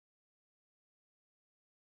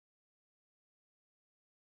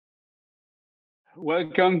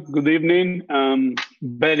Welcome, good evening.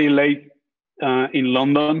 Very late in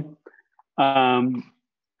London. I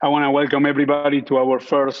want to welcome everybody to our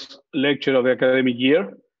first lecture of the academic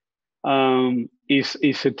year.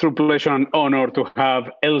 It's a true pleasure and honor to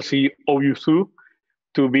have Elsie Owusu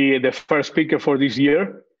to be the first speaker for this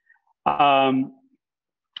year. Her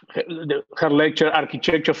lecture,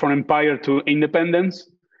 Architecture from Empire to Independence.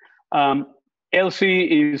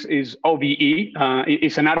 Elsie is OBE,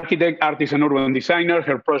 is an architect, artist, and urban designer.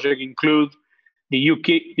 Her project includes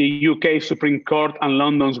the UK Supreme Court and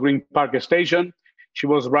London's Green Park Station. She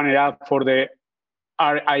was runner-up for the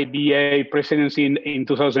RIBA presidency in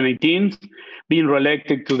 2018, being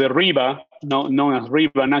re-elected to the RIBA, known as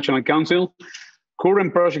RIBA National Council.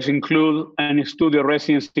 Current projects include a studio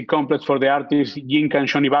residency complex for the artist Yinka and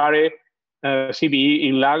Shonibare, CBE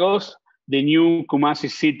in Lagos, the new Kumasi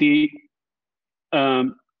City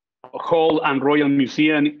Hall and Royal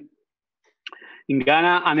Museum in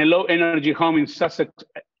Ghana, and a low-energy home in Sussex,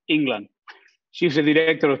 England. She's the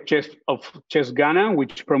director of Chess Ghana,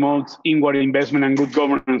 which promotes inward investment and good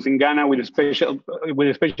governance in Ghana with a special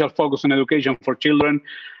focus on education for children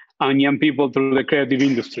and young people through the creative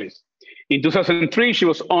industries. In 2003, she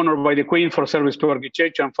was honored by the Queen for service to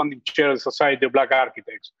architecture and founding chair of the Society of Black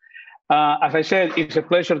Architects. As I said, it's a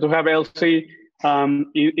pleasure to have Elsie.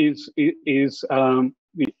 Elsie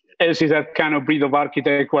is that kind of breed of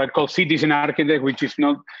architect what I call citizen architect, which is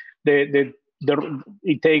not it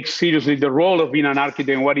takes seriously the role of being an architect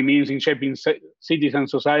and what it means in shaping cities and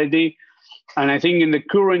society. And I think in the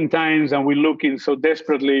current times, and we're looking so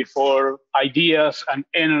desperately for ideas and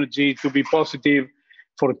energy to be positive,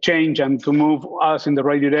 for change and to move us in the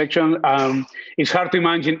right direction, it's hard to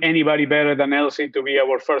imagine anybody better than Elsie to be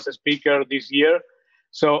our first speaker this year.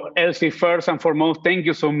 So Elsie, first and foremost, thank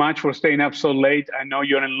you so much for staying up so late. I know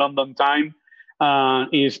you're in London time.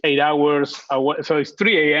 It's 8 hours, so it's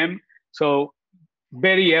 3 a.m. So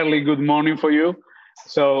very early good morning for you.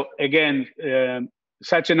 So again,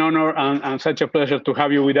 such an honor and such a pleasure to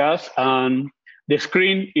have you with us. And the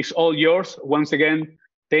screen is all yours. Once again,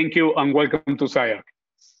 thank you and welcome to SCI-Arc.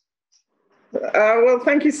 Well,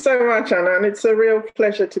 thank you so much, Anna, and it's a real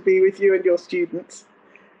pleasure to be with you and your students.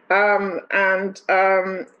 And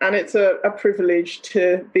it's a privilege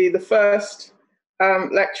to be the first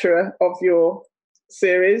lecturer of your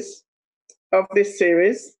series, of this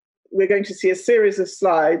series. We're going to see a series of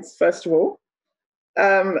slides, first of all.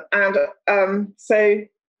 So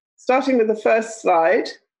starting with the first slide,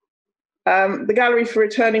 the Gallery for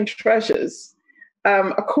Returning Treasures.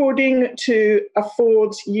 According to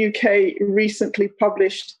Afford's UK recently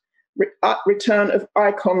published Return of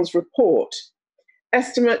Icons report,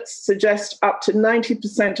 estimates suggest up to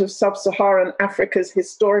 90% of sub-Saharan Africa's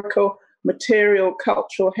historical, material,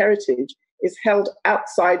 cultural heritage is held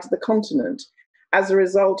outside the continent as a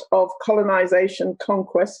result of colonization,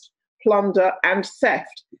 conquest, plunder, and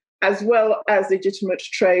theft, as well as legitimate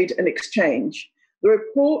trade and exchange. The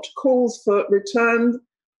report calls for returns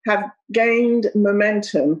have gained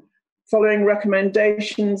momentum following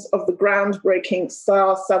recommendations of the groundbreaking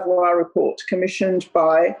Savoie report commissioned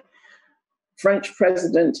by French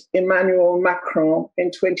President Emmanuel Macron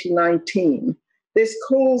in 2019. This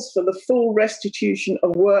calls for the full restitution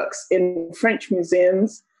of works in French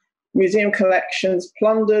museums, museum collections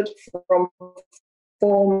plundered from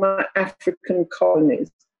former African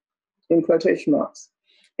colonies, in quotation marks.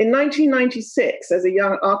 In 1996, as a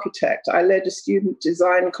young architect, I led a student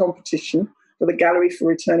design competition for the Gallery for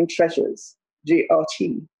Returning Treasures,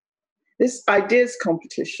 GRT. This ideas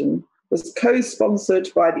competition was co-sponsored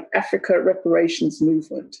by the Africa Reparations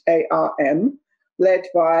Movement, ARM, led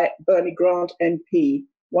by Bernie Grant MP,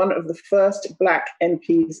 one of the first Black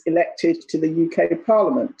MPs elected to the UK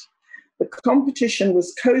Parliament. The competition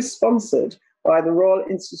was co-sponsored by the Royal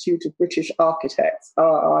Institute of British Architects,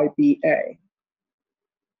 RIBA.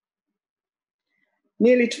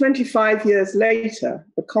 Nearly 25 years later,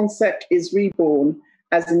 the concept is reborn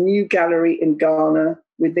as a new gallery in Ghana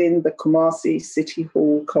within the Kumasi City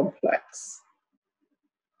Hall Complex.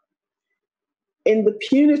 In the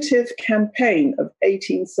punitive campaign of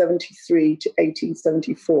 1873 to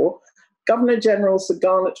 1874, Governor-General Sir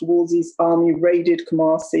Garnet Wolsey's army raided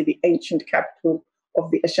Kumasi, the ancient capital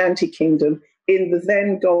of the Ashanti Kingdom, in the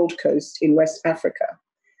then Gold Coast in West Africa.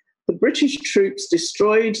 The British troops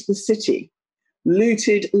destroyed the city,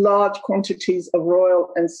 looted large quantities of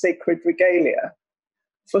royal and sacred regalia.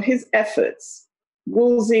 For his efforts,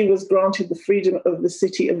 Wolsey was granted the freedom of the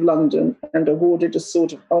City of London and awarded a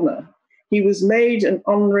Sword of Honour. He was made an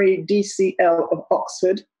honorary DCL of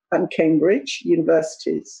Oxford and Cambridge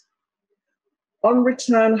universities. On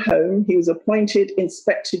return home, he was appointed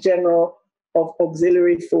Inspector General of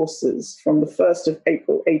Auxiliary Forces from the 1st of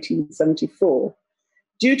April 1874.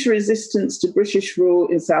 Due to resistance to British rule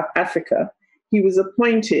in South Africa, he was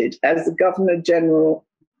appointed as the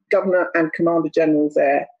Governor and Commander-General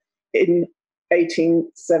there in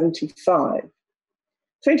 1875.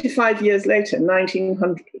 25 years later,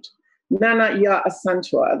 1900, Nana Yaa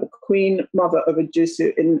Asantewaa, the Queen Mother of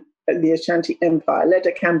Owuso in the Ashanti Empire, led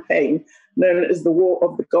a campaign known as the War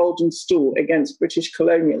of the Golden Stool against British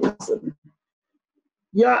colonialism.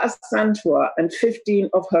 Yaa Asantewaa and 15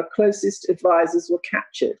 of her closest advisors were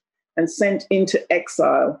captured and sent into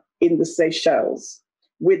exile in the Seychelles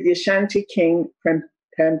with the Ashanti King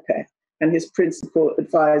Prempeh and his principal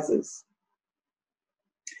advisors.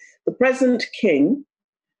 The present king,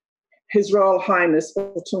 His Royal Highness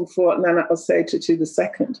Otumfuo Nana Osei Tutu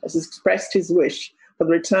II, has expressed his wish for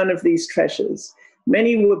the return of these treasures.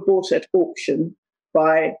 Many were bought at auction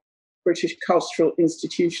by British cultural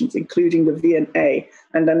institutions, including the V&A,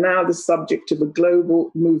 and are now the subject of a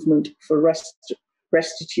global movement for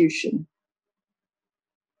restitution.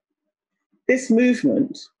 This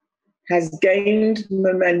movement has gained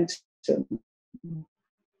momentum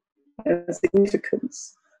and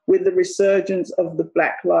significance with the resurgence of the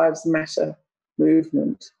Black Lives Matter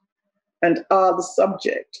movement, and are the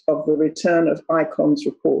subject of the Return of Icons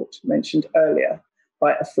report mentioned earlier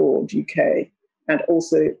by Afford UK, and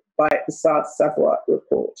also by the South Savoie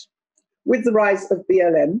report. With the rise of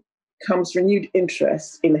BLM comes renewed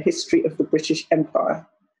interest in the history of the British Empire,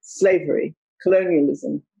 slavery,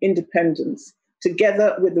 colonialism, independence,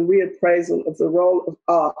 together with the reappraisal of the role of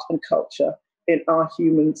art and culture in our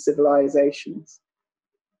human civilizations.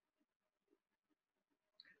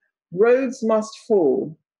 Roads Must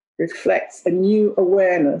Fall reflects a new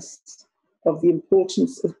awareness of the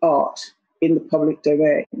importance of art in the public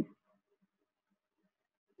domain.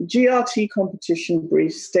 The GRT competition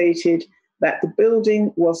brief stated that the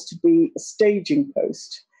building was to be a staging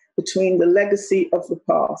post between the legacy of the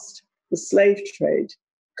past, the slave trade,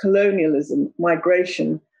 colonialism,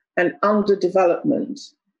 migration, and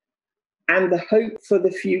underdevelopment, and the hope for the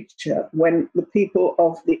future when the people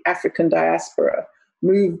of the African diaspora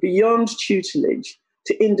move beyond tutelage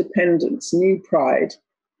to independence, new pride,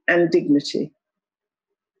 and dignity.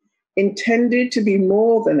 Intended to be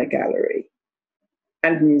more than a gallery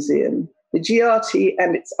and museum, the GRT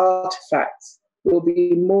and its artifacts will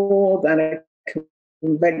be more than a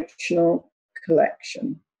conventional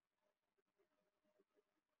collection.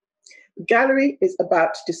 The gallery is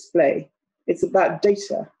about display. It's about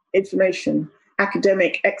data, information,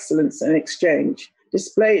 academic excellence and exchange.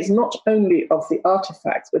 Display is not only of the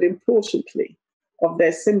artifacts, but importantly, of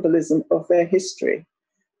their symbolism, of their history.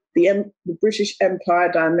 The British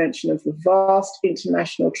Empire dimension of the vast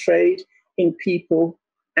international trade in people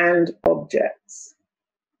and objects,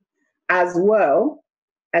 as well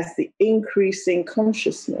as the increasing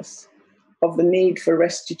consciousness of the need for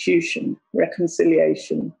restitution,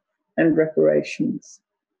 reconciliation, and reparations.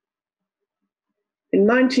 In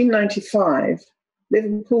 1995,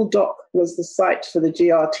 Liverpool Dock was the site for the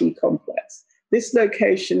GRT complex. This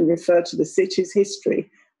location referred to the city's history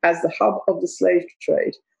as the hub of the slave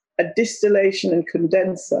trade, a distillation and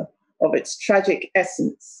condenser of its tragic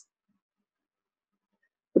essence.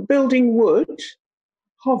 The building would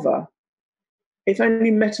hover, if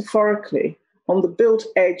only metaphorically, on the built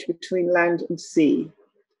edge between land and sea.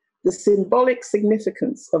 The symbolic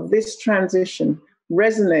significance of this transition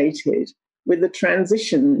resonated with the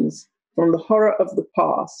transitions from the horror of the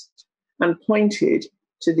past and pointed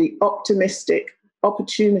to the optimistic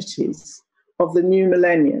opportunities of the new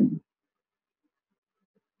millennium.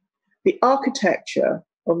 The architecture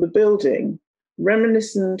of the building,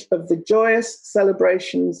 reminiscent of the joyous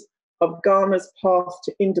celebrations of Ghana's path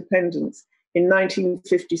to independence in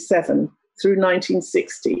 1957 through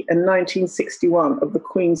 1960 and 1961 of the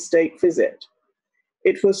Queen's State visit.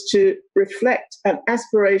 It was to reflect an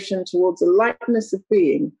aspiration towards a lightness of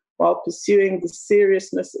being while pursuing the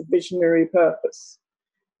seriousness of visionary purpose.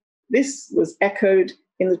 This was echoed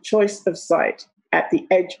in the choice of site at the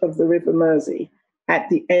edge of the River Mersey, at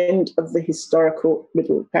the end of the historical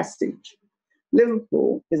Middle Passage.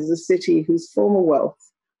 Liverpool is a city whose former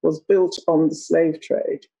wealth was built on the slave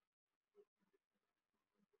trade.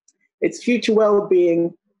 Its future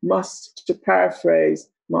well-being must, to paraphrase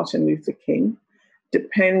Martin Luther King,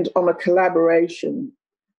 depend on a collaboration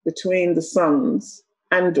between the sons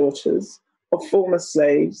and daughters of former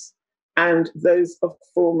slaves and those of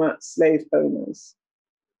former slave owners.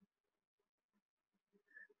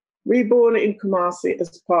 Reborn in Kumasi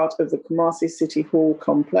as part of the Kumasi City Hall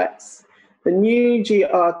Complex, the new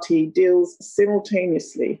GRT deals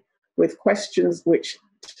simultaneously with questions which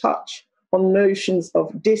touch on notions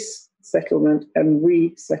of dissettlement and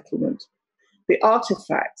resettlement. The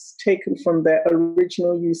artifacts taken from their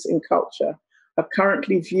original use in culture are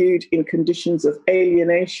currently viewed in conditions of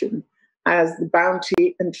alienation as the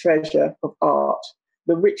bounty and treasure of art,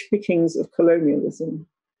 the rich pickings of colonialism.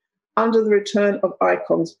 Under the Return of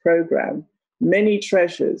Icons program, many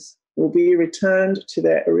treasures will be returned to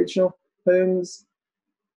their original homes,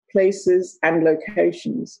 places, and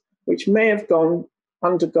locations, which may have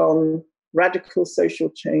undergone radical social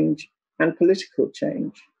change and political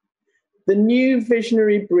change. The new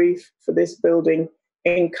visionary brief for this building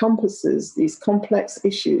encompasses these complex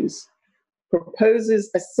issues, proposes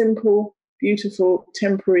a simple, beautiful,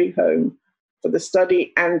 temporary home for the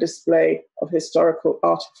study and display of historical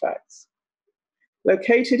artifacts.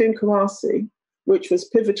 Located in Kumasi, which was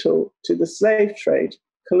pivotal to the slave trade,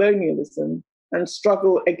 colonialism, and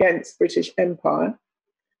struggle against British Empire,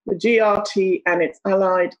 the GRT and its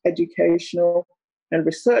allied educational and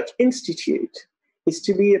research institute is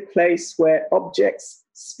to be a place where objects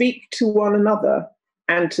speak to one another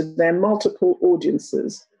and to their multiple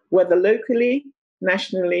audiences, whether locally,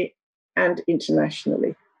 nationally, and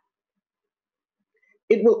internationally.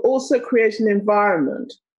 It will also create an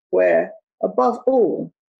environment where, above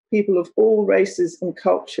all, people of all races and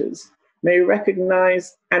cultures may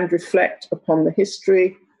recognize and reflect upon the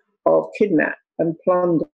history of kidnap and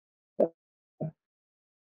plunder,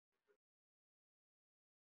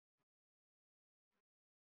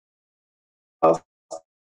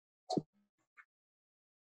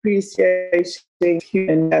 appreciating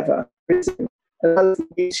human endeavor, the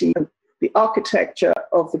beauty and the architecture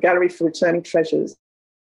of the Gallery for Returning Treasures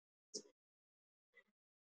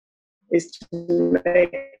is to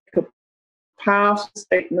make a powerful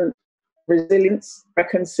statement of resilience,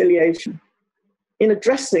 reconciliation. In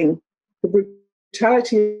addressing the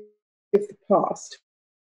brutality of the past,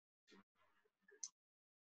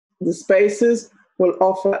 the spaces will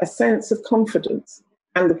offer a sense of confidence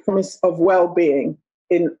and the promise of well-being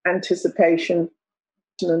in anticipation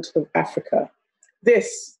of Africa.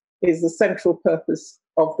 This is the central purpose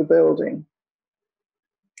of the building.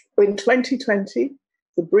 In 2020,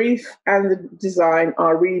 the brief and the design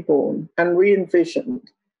are reborn and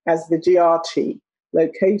re-envisioned as the GRT,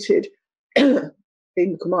 located in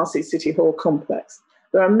Kumasi City Hall Complex.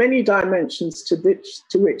 There are many dimensions to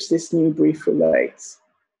which this new brief relates.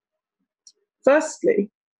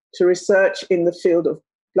 Firstly, to research in the field of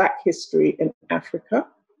Black history in Africa.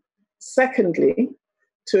 Secondly,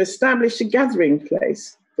 to establish a gathering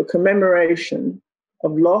place for commemoration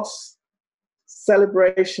of loss,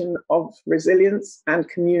 celebration of resilience, and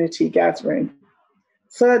community gathering.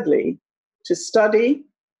 Thirdly, to study,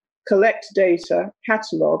 collect data,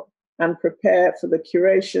 catalogue, and prepare for the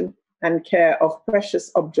curation and care of precious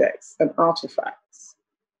objects and artifacts.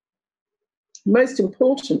 Most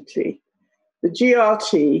importantly, the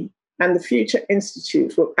GRT and the Future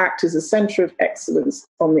Institute will act as a centre of excellence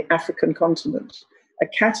on the African continent, a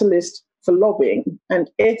catalyst for lobbying and,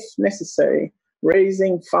 if necessary,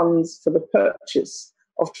 raising funds for the purchase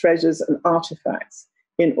of treasures and artifacts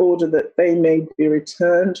in order that they may be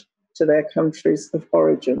returned to their countries of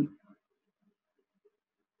origin.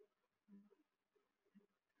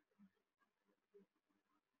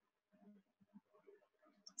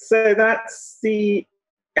 So that's the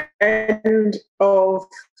end of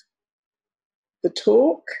the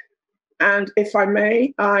talk. And if I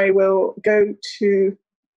may, I will go to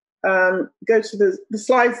the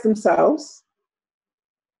slides themselves.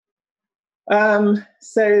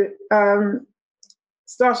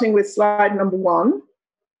 Starting with slide number 1,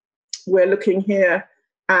 we're looking here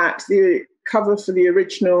at the cover for the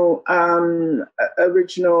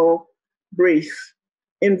original brief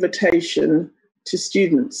invitation to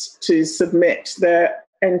students to submit their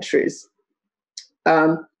entries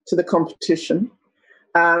to the competition.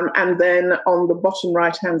 And then on the bottom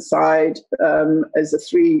right-hand side is a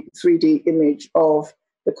 3D image of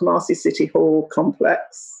the Kumasi City Hall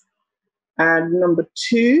Complex. And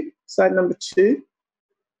slide number 2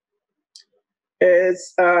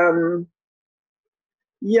 is, and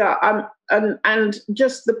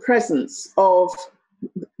just the presence of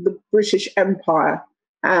the British Empire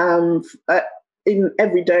in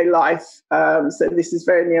everyday life. So this is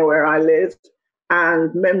very near where I live,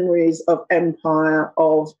 and memories of empire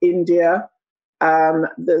of India.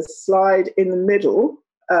 The slide in the middle,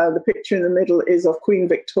 the picture in the middle is of Queen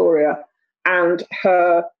Victoria and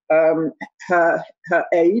her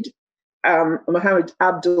aide, Mohammed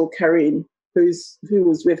Abdul Karim, who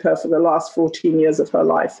was with her for the last 14 years of her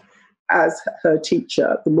life as her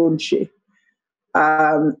teacher, the Munshi.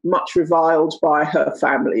 Much reviled by her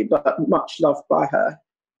family, but much loved by her.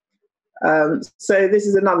 So this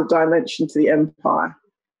is another dimension to the empire,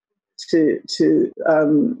 to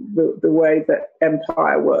the way that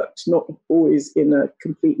empire worked, not always in a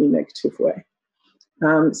completely negative way.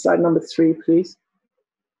 Slide number 3, please.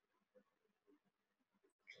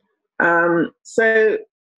 So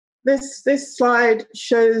this slide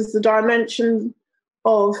shows the dimension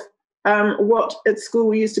of what at school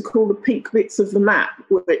we used to call the pink bits of the map,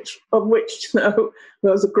 of which there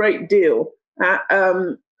was a great deal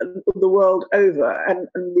the world over, and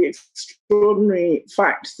the extraordinary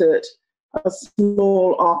fact that a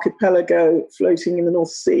small archipelago floating in the North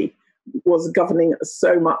Sea was governing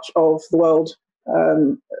so much of the world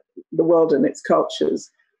and its cultures,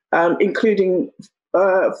 including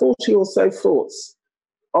 40 or so forts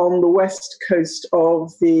on the west coast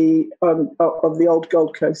of the old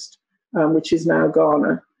Gold Coast, which is now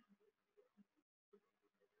Ghana.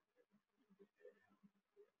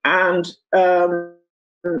 And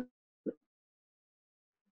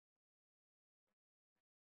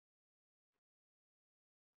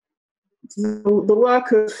the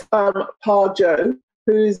work of Pa Jo,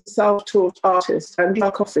 who's a self-taught artist, and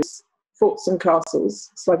Clark Office, Forts and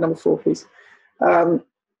Castles. Slide number 4, please.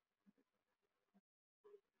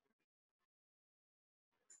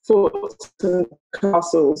 Forts and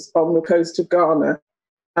castles on the coast of Ghana,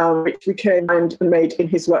 which became mined and made in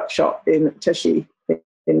his workshop in Teshi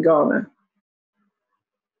in Ghana.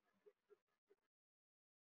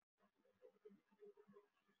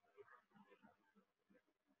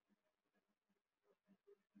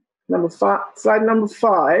 Slide number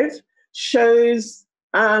 5 shows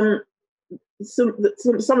some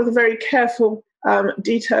of the very careful,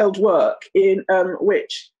 detailed work in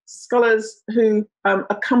which scholars who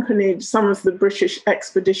accompanied some of the British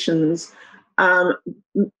expeditions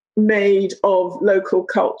made of local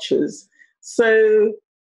cultures. So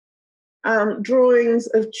drawings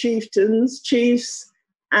of chieftains, chiefs,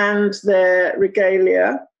 and their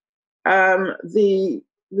regalia,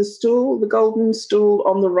 the stool, the Golden Stool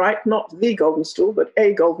on the right, not the Golden Stool, but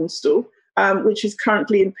a Golden Stool, which is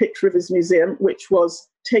currently in Pitt Rivers Museum, which was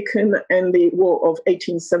taken in the War of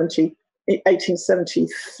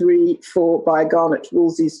 1873 by Garnet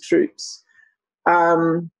Wolsey's troops.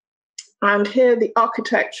 And here the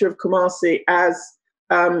architecture of Kumasi as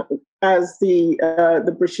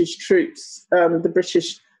the British troops, the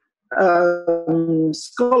British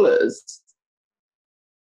scholars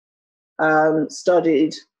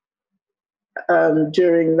studied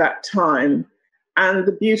during that time, and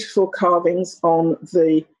the beautiful carvings on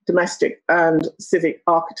the domestic and civic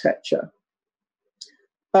architecture.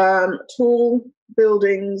 Tall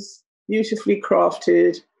buildings, beautifully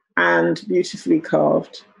crafted and beautifully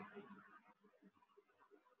carved.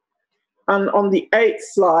 And on the 8th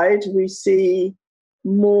slide, we see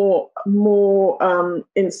more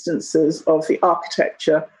instances of the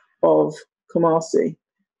architecture of Kumasi.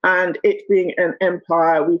 And it being an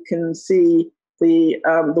empire, we can see the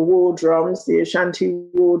war drums, the Ashanti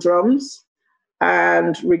war drums,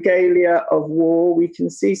 and regalia of war. We can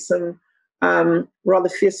see some rather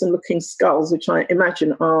fearsome-looking skulls, which I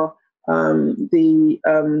imagine are the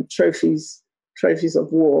trophies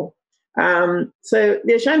of war. So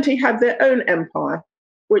the Ashanti had their own empire,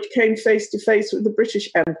 which came face to face with the British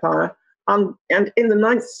Empire. And in the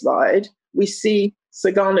 9th slide, we see Sir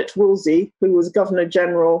Garnet Wolsey, who was Governor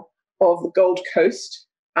General of the Gold Coast,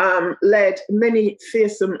 led many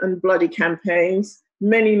fearsome and bloody campaigns,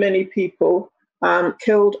 many people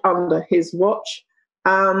killed under his watch.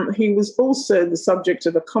 He was also the subject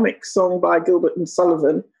of a comic song by Gilbert and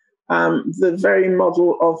Sullivan, the very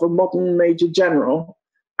model of a modern Major General.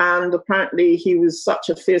 And apparently he was such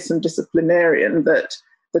a fearsome disciplinarian that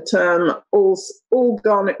the term all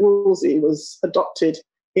Garnet Wolsey was adopted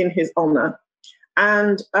in his honour.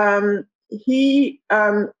 And he,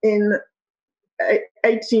 in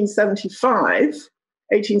 1875,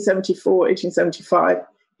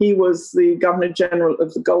 he was the Governor General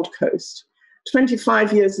of the Gold Coast.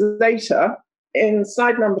 25 years later, in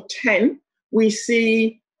slide number 10, we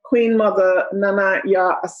see Queen Mother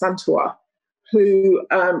Yaa Asantewaa, who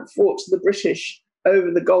fought the British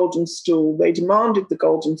over the Golden Stool. They demanded the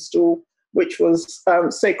Golden Stool, which was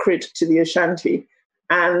sacred to the Ashanti,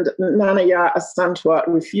 and Nana Yaa Asantewaa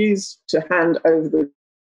refused to hand over the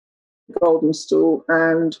Golden Stool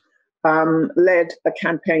and led a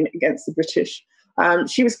campaign against the British.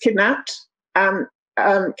 She was kidnapped,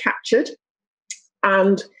 captured,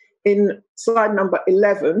 and in slide number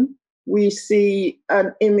 11, we see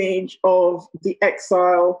an image of the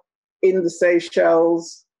exile in the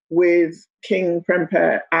Seychelles with King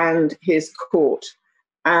Prempeh and his court.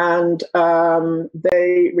 And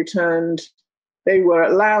they returned they were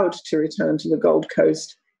allowed to return to the Gold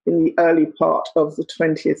Coast in the early part of the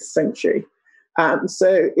 20th century.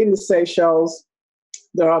 So in the Seychelles,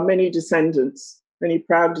 there are many descendants, many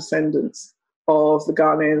proud descendants of the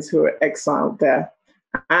Ghanaians who were exiled there.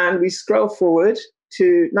 And we scroll forward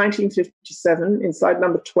to 1957 in slide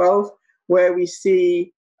number 12, where we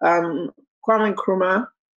see Kwame Nkrumah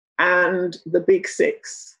and the Big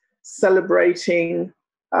Six celebrating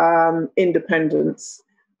independence.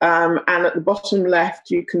 And at the bottom left,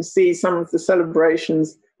 you can see some of the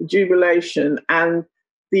celebrations, the jubilation, and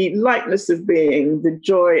the lightness of being, the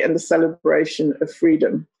joy and the celebration of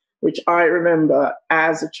freedom, which I remember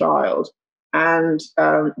as a child, and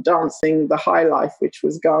dancing the High Life, which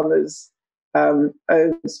was Ghana's own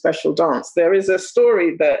special dance. There is a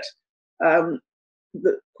story that Kwame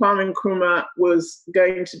Nkrumah was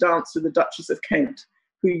going to dance with the Duchess of Kent,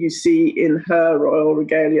 who you see in her royal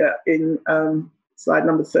regalia in slide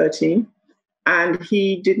number 13. And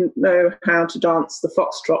he didn't know how to dance the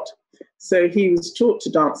foxtrot. So he was taught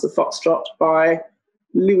to dance the foxtrot by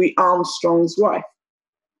Louis Armstrong's wife,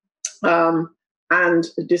 and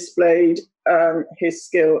displayed his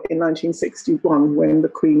skill in 1961 when the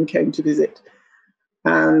Queen came to visit.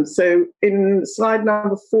 So in slide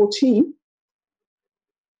number 14,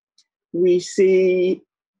 we see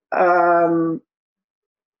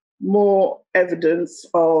more evidence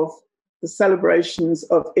of the celebrations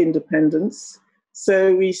of independence.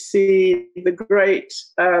 So we see the great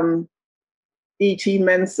E.T.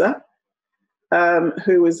 Mensah,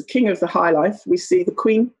 who was the king of the High Life. We see the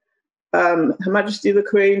Queen, Her Majesty the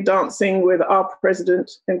Queen, dancing with our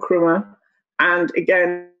President Nkrumah, and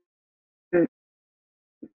again,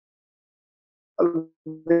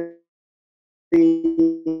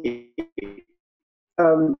 the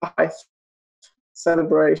high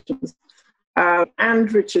celebrations.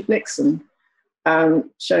 And Richard Nixon, shown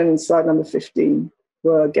in slide number 15,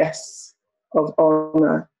 were guests of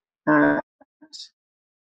honor at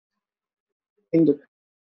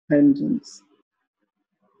independence.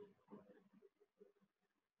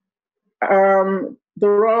 The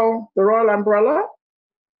royal umbrella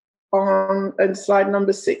in slide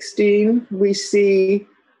number 16, we see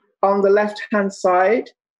on the left-hand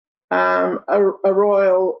side a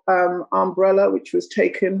royal umbrella which was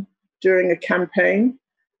taken during a campaign,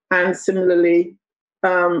 and similarly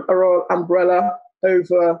a royal umbrella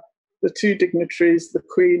over the two dignitaries, the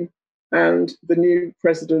Queen and the new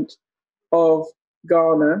president of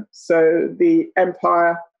Ghana. So the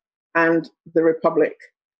Empire and the Republic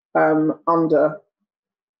under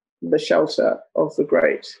the shelter of the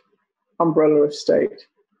great umbrella of state.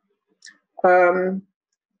 And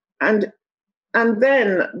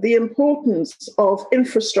then the importance of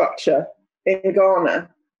infrastructure in Ghana,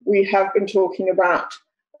 we have been talking about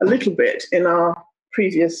a little bit in our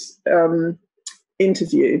previous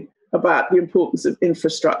interview about the importance of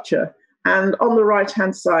infrastructure. And on the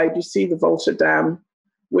right-hand side, you see the Volta Dam,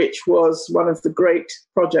 which was one of the great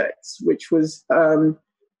projects which was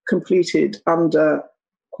completed under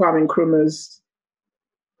Kwame Nkrumah's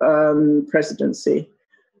presidency.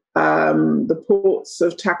 The ports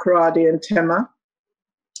of Takoradi and Tema,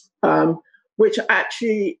 which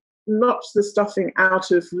actually knocked the stuffing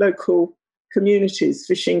out of local communities,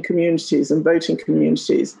 fishing communities and boating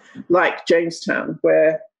communities, like Jamestown,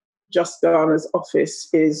 where Just Ghana's office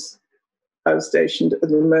is stationed at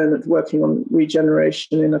the moment, working on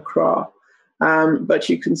regeneration in Accra. But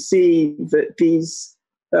you can see that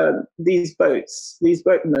these boats, these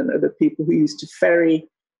boatmen are the people who used to ferry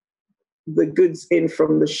the goods in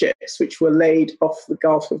from the ships, which were laid off the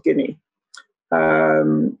Gulf of Guinea.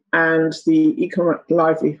 And the economic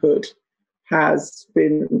livelihood has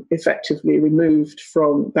been effectively removed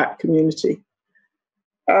from that community.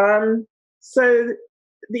 So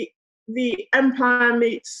the empire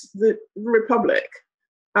meets the republic,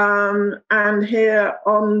 and here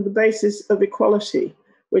on the basis of equality,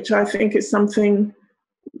 which I think is something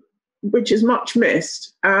which is much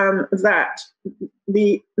missed, that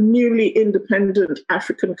the newly independent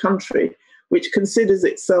African country, which considers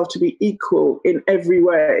itself to be equal in every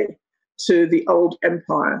way to the old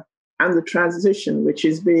empire, and the transition which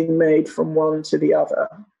is being made from one to the other.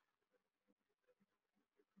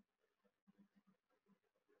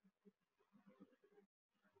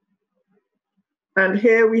 And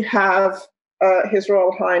here we have His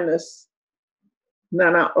Royal Highness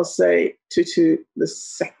Nana Osei Tutu the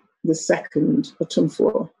Second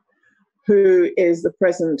Otumfuo, who is the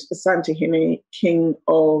present Asante King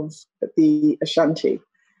of the Ashanti,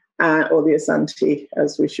 or the Asante,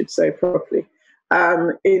 as we should say properly,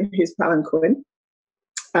 in his palanquin.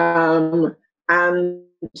 And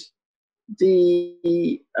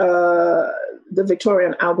the the Victoria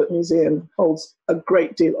and Albert Museum holds a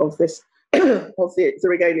great deal of this, of the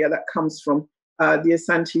regalia that comes from the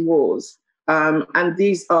Asante Wars. And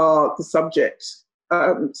these are the subject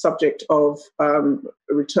of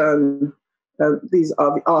return. These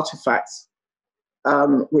are the artifacts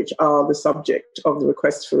which are the subject of the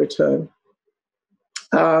request for return.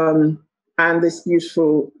 And this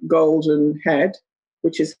beautiful golden head,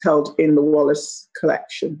 which is held in the Wallace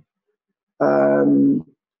collection,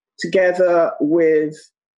 together with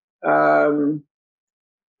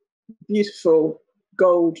beautiful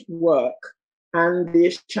gold work. And the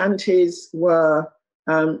Ashantis were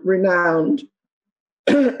renowned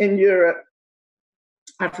in Europe,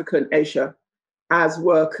 Africa, and Asia as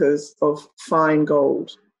workers of fine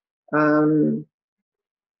gold. So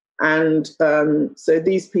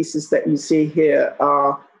these pieces that you see here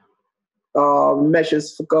are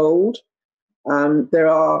measures for gold. There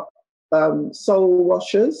are soul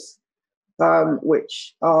washers,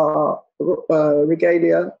 which are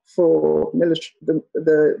regalia for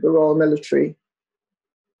the Royal Military.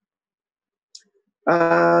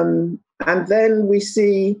 And then we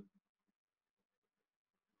see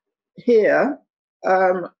here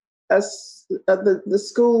the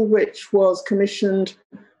school which was commissioned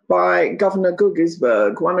by Governor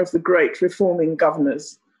Guggisberg, one of the great reforming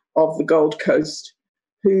governors of the Gold Coast,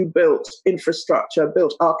 who built infrastructure,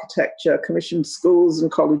 built architecture, commissioned schools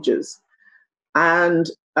and colleges. And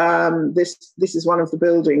this is one of the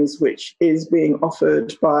buildings which is being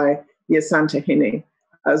offered by the Asante Hine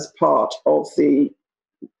as part of the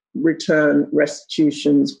Return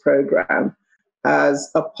Restitutions program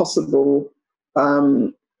as a possible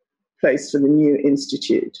place for the new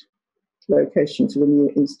institute, location for the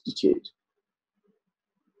new institute.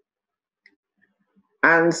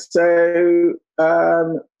 And so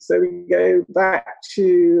we go back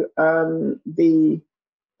to the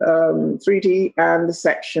 3D and the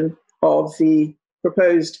section of the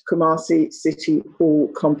proposed Kumasi City Hall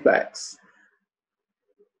Complex.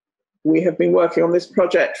 We have been working on this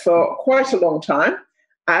project for quite a long time,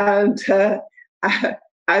 and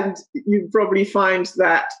you probably find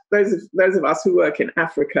that those of us who work in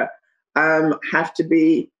Africa have to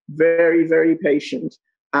be very, very patient.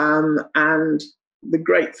 And the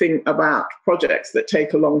great thing about projects that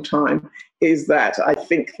take a long time is that I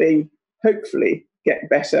think they hopefully get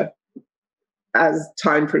better as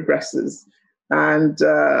time progresses, and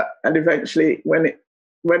eventually when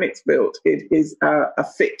it's built, it is a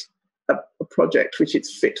project which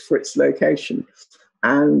is fit for its location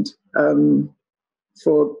and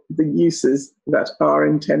for the uses that are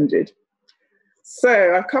intended.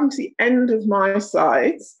 So I've come to the end of my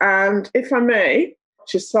slides, and if I may,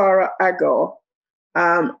 Chisara Agor,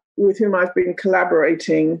 with whom I've been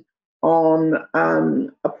collaborating on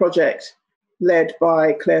a project led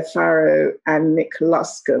by Claire Farrow and Nick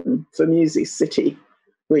Luscombe for Music City,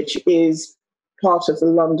 which is part of the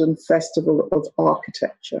London Festival of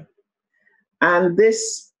Architecture. And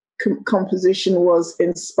this composition was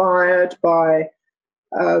inspired by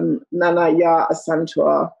Nana Yaa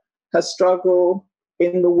Asantewaa, her struggle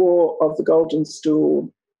in the War of the Golden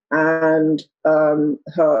Stool, and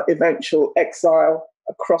her eventual exile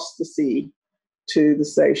across the sea to the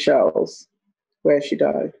Seychelles, where she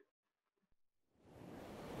died.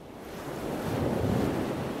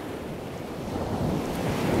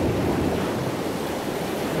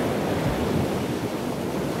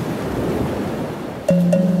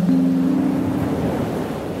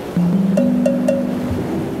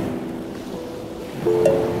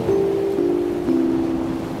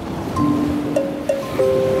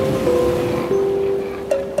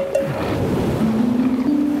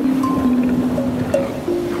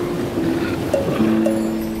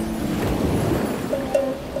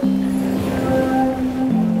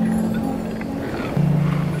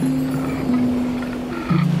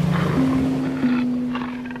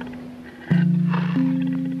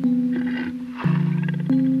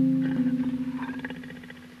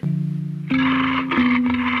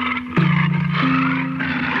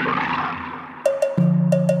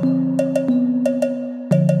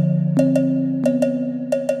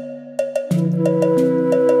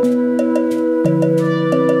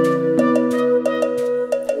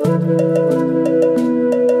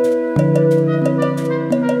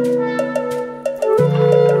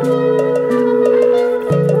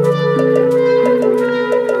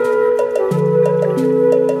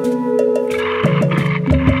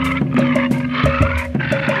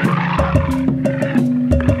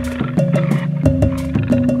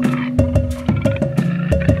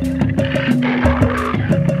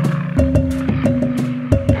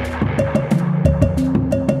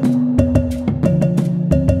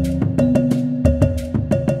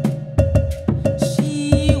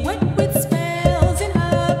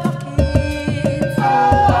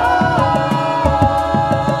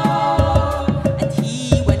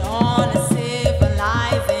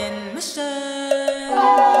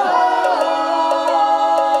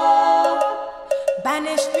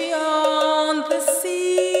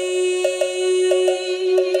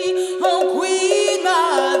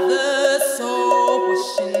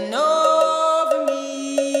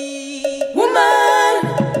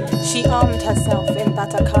 found herself in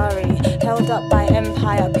Batakari, held up by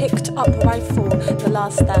empire, picked up rifle, the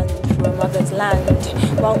last stand for a mother's land.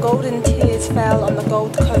 While golden tears fell on the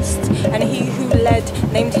Gold Coast, and he who led,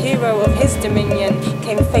 named hero of his dominion,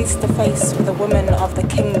 came face to face with a woman of the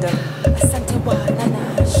kingdom. Asantewaa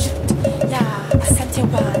nana shoot, yeah.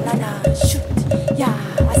 Asantewaa nana shoot, yeah.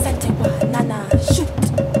 Asantewaa nana shoot.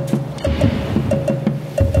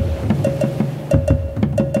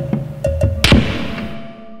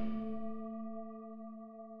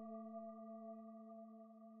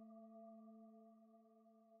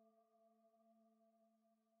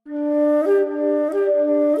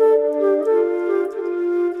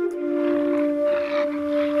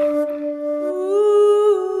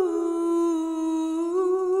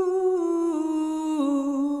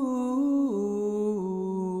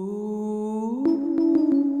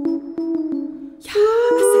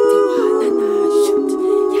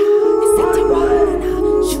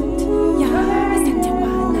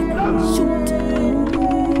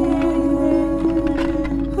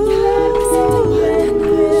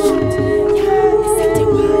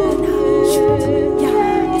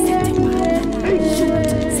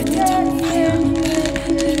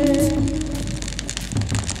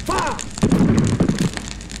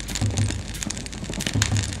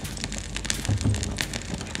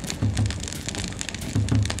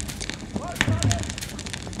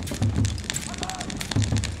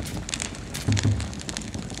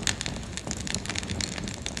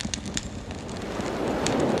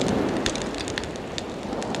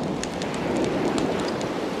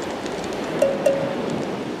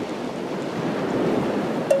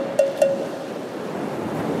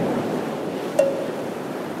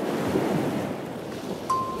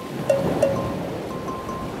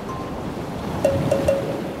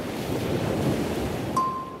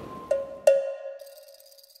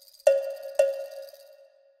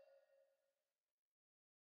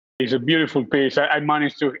 It's a beautiful piece. I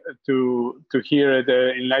managed to hear it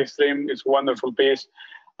in live stream. It's a wonderful piece.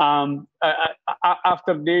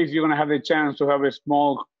 After this, you're going to have the chance to have a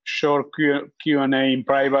small, short Q&A in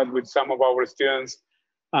private with some of our students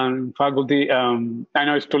and faculty. I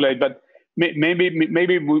know it's too late, but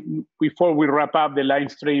maybe before we wrap up the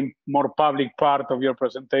live stream, more public part of your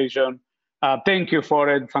presentation. Thank you for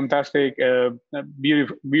it. Fantastic,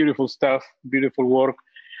 beautiful stuff, beautiful work.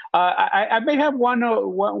 I may have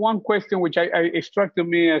one question which I struck to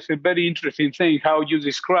me as a very interesting thing, how you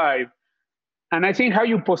describe, and I think how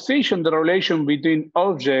you position the relation between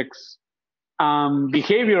objects,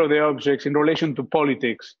 behavior of the objects in relation to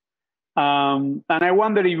politics. And I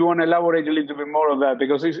wonder if you want to elaborate a little bit more on that,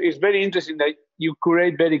 because it's very interesting that you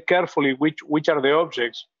curate very carefully which are the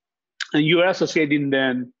objects, and you're associating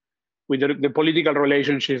them with the political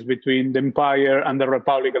relationships between the empire and the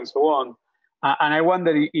republic and so on. And I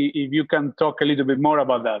wonder if you can talk a little bit more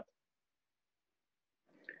about that.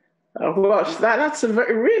 Oh, gosh, that's a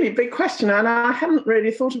really big question, and I hadn't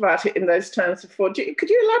really thought about it in those terms before. Could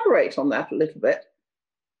you elaborate on that a little bit?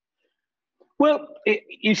 Well,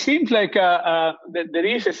 it seems like there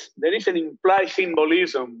is an implied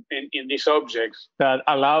symbolism in these objects that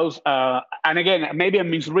allows, and again, maybe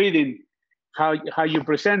I'm misreading how you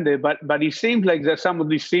present it, but it seems like that some of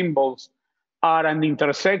these symbols are an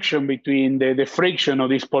intersection between the friction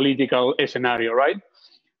of this political scenario, right?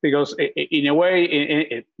 Because in a way,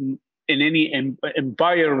 in any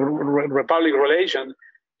empire republic relation,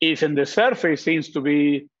 is in the surface seems to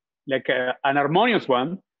be like an harmonious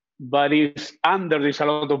one, but it's under there's a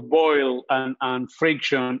lot of boil and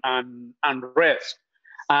friction and unrest.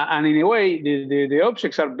 And in a way, the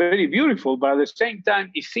objects are very beautiful, but at the same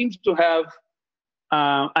time, it seems to have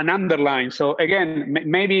an underline. So again,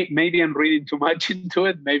 maybe I'm reading too much into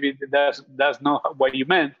it. Maybe that's not what you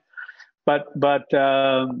meant. But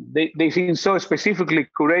they seem so specifically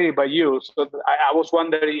curated by you. So I was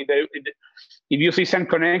wondering if you see some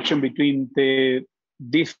connection between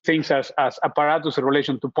these things as apparatus in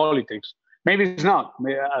relation to politics. Maybe it's not.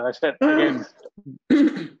 As I said again,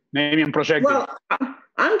 maybe I'm projecting. Well,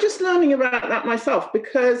 I'm just learning about that myself,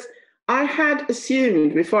 because I had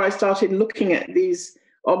assumed before I started looking at these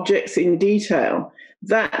objects in detail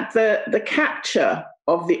that the capture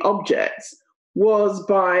of the objects was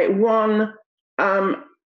by one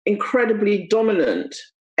incredibly dominant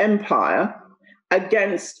empire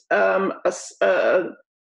against a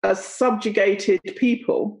subjugated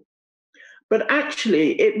people. But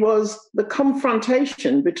actually, it was the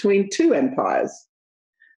confrontation between two empires.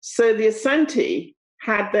 So the Asante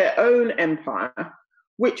had their own empire,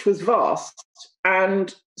 which was vast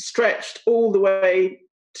and stretched all the way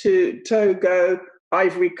to Togo,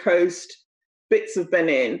 Ivory Coast, bits of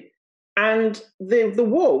Benin. And the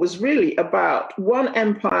war was really about one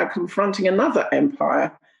empire confronting another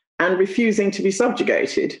empire and refusing to be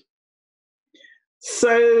subjugated.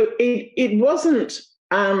 So it wasn't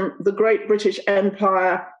the Great British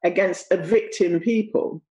Empire against a victim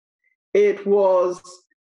people. It was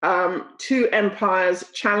two empires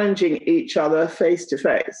challenging each other face to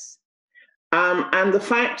face. And the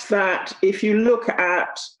fact that if you look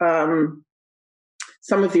at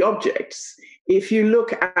some of the objects, if you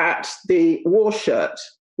look at the war shirt,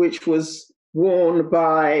 which was worn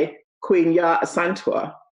by Queen Yaa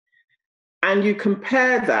Asantewaa, and you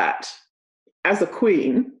compare that as a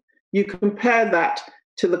queen, you compare that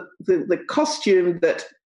to the costume that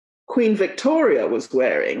Queen Victoria was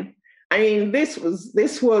wearing. I mean, this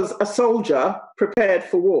was a soldier prepared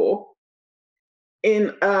for war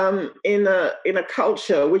in a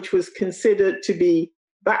culture which was considered to be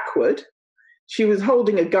backward. She was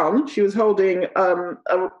holding a gun. She was holding a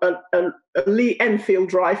Lee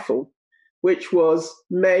Enfield rifle, which was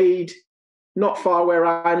made not far where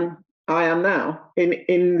I am now in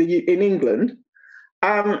England,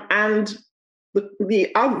 and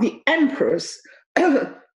the Empress,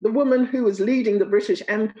 the woman who was leading the British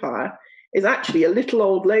Empire, is actually a little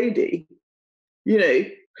old lady, you know,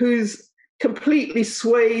 who's completely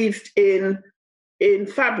swathed in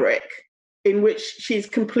fabric, in which she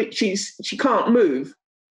can't move.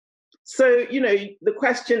 So, you know, the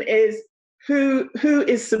question is who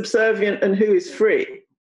is subservient and who is free?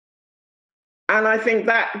 And I think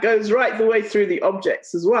that goes right the way through the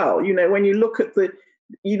objects as well. You know, when you look at the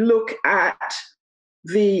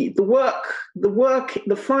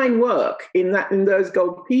fine work in those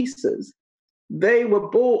gold pieces, they were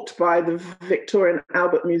bought by the Victoria and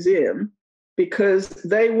Albert Museum because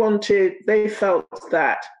they felt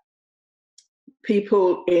that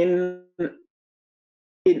people in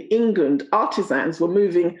England, artisans, were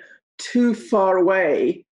moving too far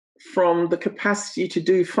away from the capacity to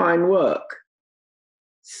do fine work.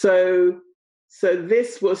 So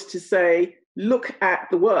this was to say, look at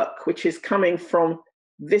the work which is coming from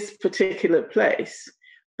this particular place.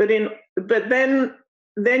 But then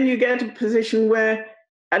you get a position where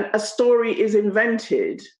a story is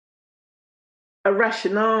invented, a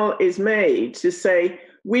rationale is made to say,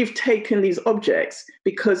 we've taken these objects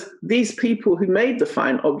because these people who made the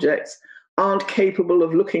fine objects aren't capable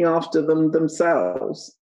of looking after them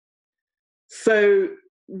themselves. So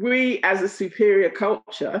we, as a superior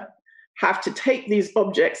culture, have to take these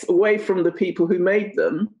objects away from the people who made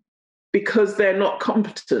them because they're not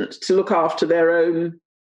competent to look after their own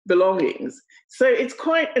belongings. So it's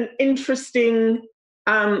quite an interesting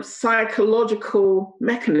psychological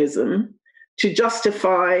mechanism to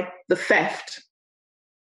justify the theft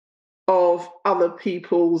of other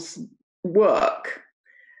people's work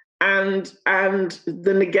and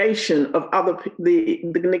the negation of the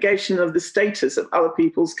negation of the status of other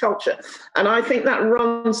people's culture. And I think that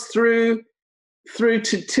runs through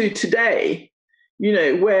to today, you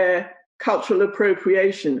know, where cultural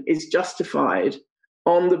appropriation is justified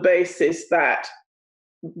on the basis that,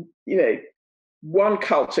 you know, one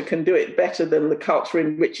culture can do it better than the culture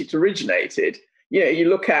in which it originated. You know, you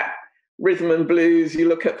look at rhythm and blues, you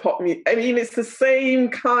look at pop music. I mean, it's the same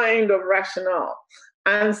kind of rationale.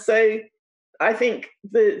 And so I think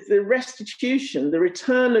the restitution, the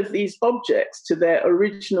return of these objects to their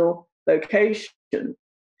original location,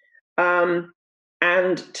 and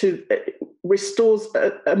restores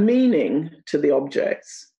a meaning to the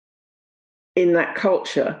objects in that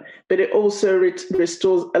culture, but it also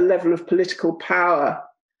restores a level of political power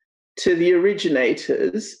to the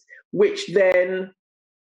originators, which then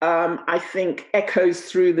I think echoes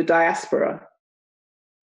through the diaspora.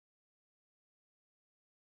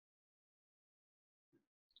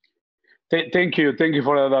 Thank you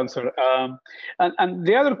for that answer. And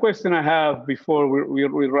the other question I have before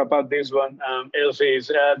we wrap up this one, Elsie, is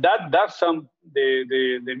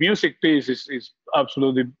the music piece is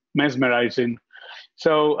absolutely mesmerizing.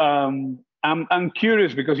 So I'm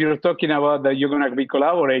curious because you're talking about that you're going to be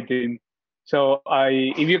collaborating. So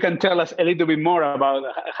if you can tell us a little bit more about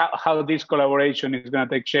how this collaboration is going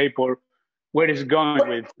to take shape or where it's going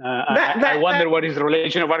with. I wonder what is the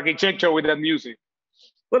relation of architecture with that music.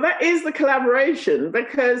 Well, that is the collaboration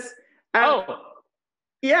because,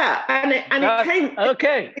 yeah, and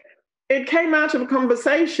it came out of a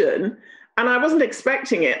conversation, and I wasn't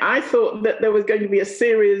expecting it. I thought that there was going to be a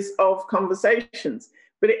series of conversations,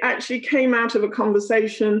 but it actually came out of a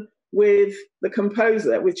conversation with the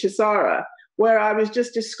composer, with Chisara, where I was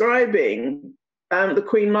just describing the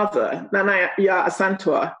Queen Mother, Nana Yaa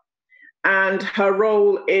Asantewaa, and her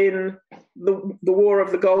role in the War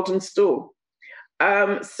of the Golden Stool.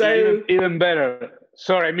 So even better.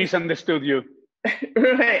 Sorry, I misunderstood you.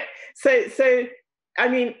 Right. So I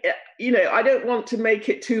mean, I don't want to make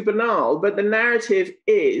it too banal, but the narrative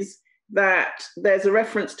is that there's a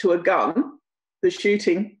reference to a gun, the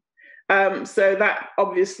shooting. So that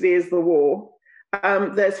obviously is the war.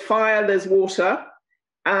 There's fire, there's water,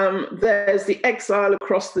 there's the exile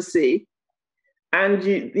across the sea, and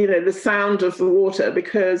the sound of the water,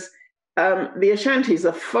 because the Ashantis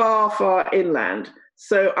are far, far inland.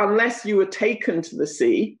 So unless you were taken to the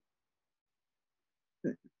sea,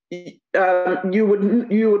 you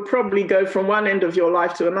would probably go from one end of your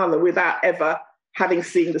life to another without ever having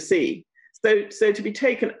seen the sea. So to be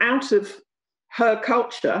taken out of her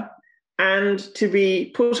culture and to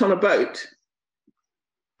be put on a boat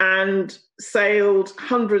and sailed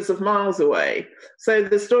hundreds of miles away. So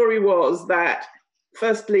the story was that,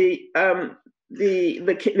 firstly, the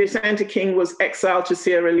Asante king was exiled to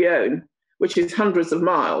Sierra Leone, which is hundreds of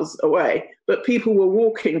miles away, but people were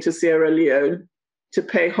walking to Sierra Leone to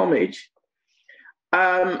pay homage.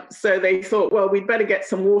 So they thought, well, we'd better get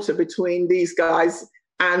some water between these guys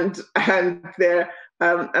and their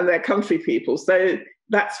country people. So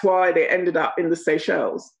that's why they ended up in the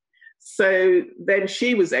Seychelles. So then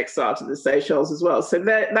she was exiled to the Seychelles as well. So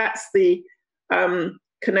that's the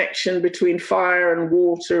connection between fire and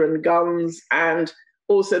water and guns, and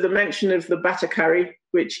also the mention of the batakari,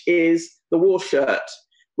 which is the war shirt,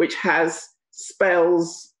 which has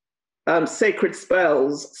spells, sacred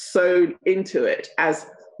spells sewn into it, as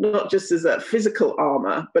not just as a physical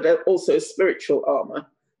armor, but also a spiritual armor.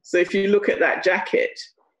 So if you look at that jacket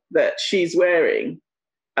that she's wearing,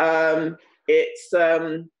 it's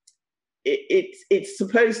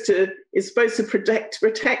supposed to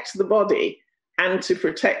protect the body and to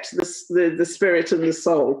protect the spirit and the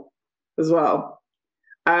soul as well.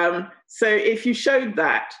 So if you showed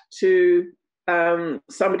that to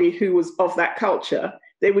somebody who was of that culture,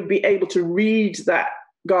 they would be able to read that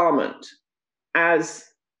garment as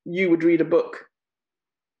you would read a book.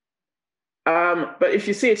 But if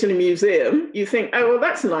you see it in a museum, you think, oh, well,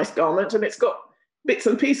 that's a nice garment, and it's got bits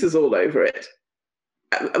and pieces all over it.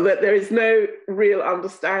 But there is no real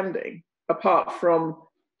understanding apart from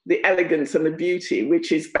the elegance and the beauty,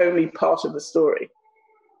 which is only part of the story.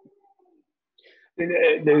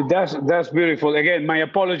 That's beautiful. Again, my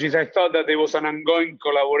apologies. I thought that there was an ongoing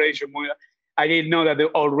collaboration. I didn't know that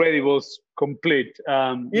it already was complete.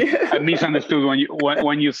 Yeah. I misunderstood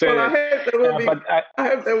when you said well, it. I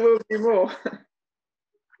hope there will be more.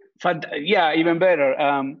 But yeah, even better.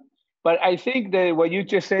 But I think that what you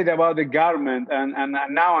just said about the garment, and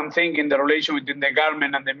now I'm thinking the relation between the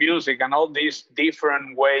garment and the music and all these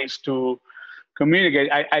different ways to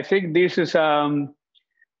communicate. I think this is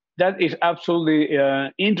that is absolutely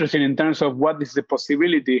interesting in terms of what is the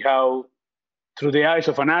possibility, how through the eyes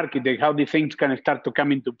of an architect, how the things can start to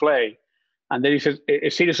come into play. And there is a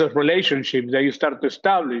series of relationships that you start to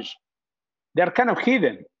establish. They're kind of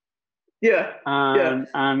hidden. Yeah.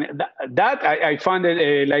 And that I find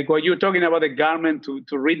it like what you're talking about the garment, to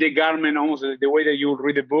read the garment almost the way that you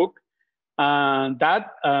read a book. I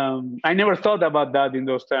never thought about that in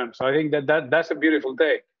those terms. So I think that's a beautiful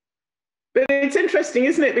take. But it's interesting,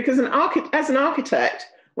 isn't it? Because as an architect,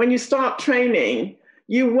 when you start training,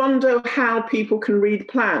 you wonder how people can read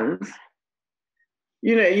plans.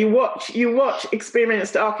 You watch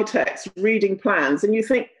experienced architects reading plans, and you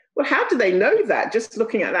think, well, how do they know that just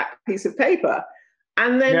looking at that piece of paper?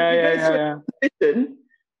 And then you go through a position,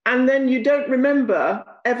 and then you don't remember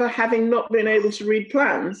ever having not been able to read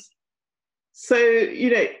plans. So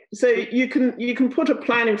you can put a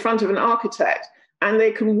plan in front of an architect, and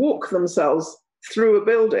they can walk themselves through a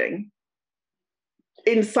building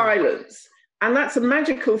in silence. And that's a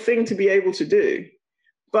magical thing to be able to do.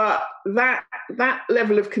 But that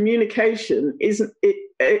level of communication is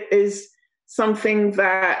something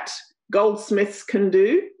that goldsmiths can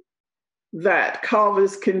do, that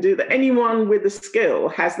carvers can do, that anyone with a skill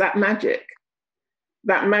has that magic,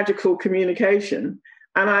 that magical communication.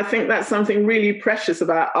 And I think that's something really precious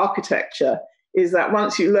about architecture, is that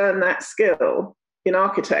once you learn that skill in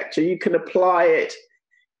architecture, you can apply it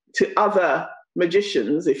to other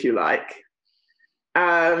magicians, if you like.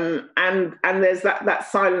 And there's that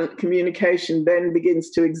silent communication then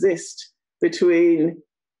begins to exist between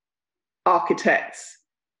architects,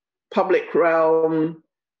 public realm,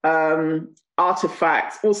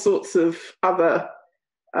 artifacts, all sorts of other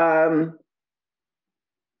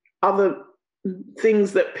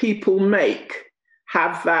things that people make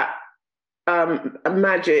have that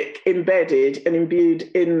magic embedded and imbued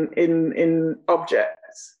in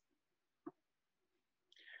objects.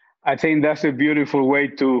 I think that's a beautiful way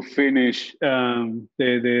to finish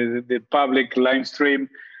the public live stream.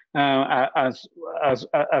 As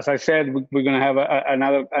I said, we're going to have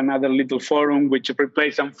another little forum, which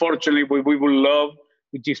replace, unfortunately, we would love,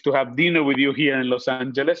 which is to have dinner with you here in Los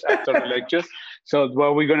Angeles after the lectures. So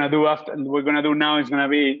what we're going to do now is going to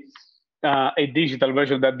be a digital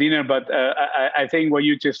version of that dinner. But I think what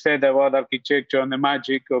you just said about architecture and the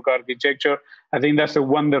magic of architecture, I think that's a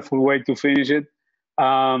wonderful way to finish it.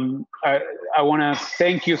 I want to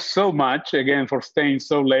thank you so much again for staying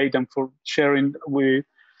so late and for sharing with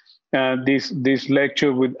this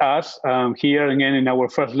lecture with us here again in our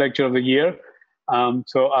first lecture of the year.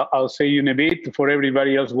 So I'll see you in a bit. For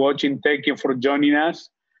everybody else watching, thank you for joining us.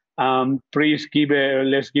 Please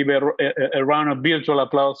let's give a round of virtual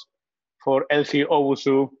applause for Elsie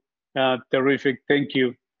Owusu. Terrific. Thank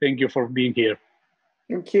you for being here.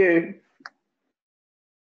 Thank you.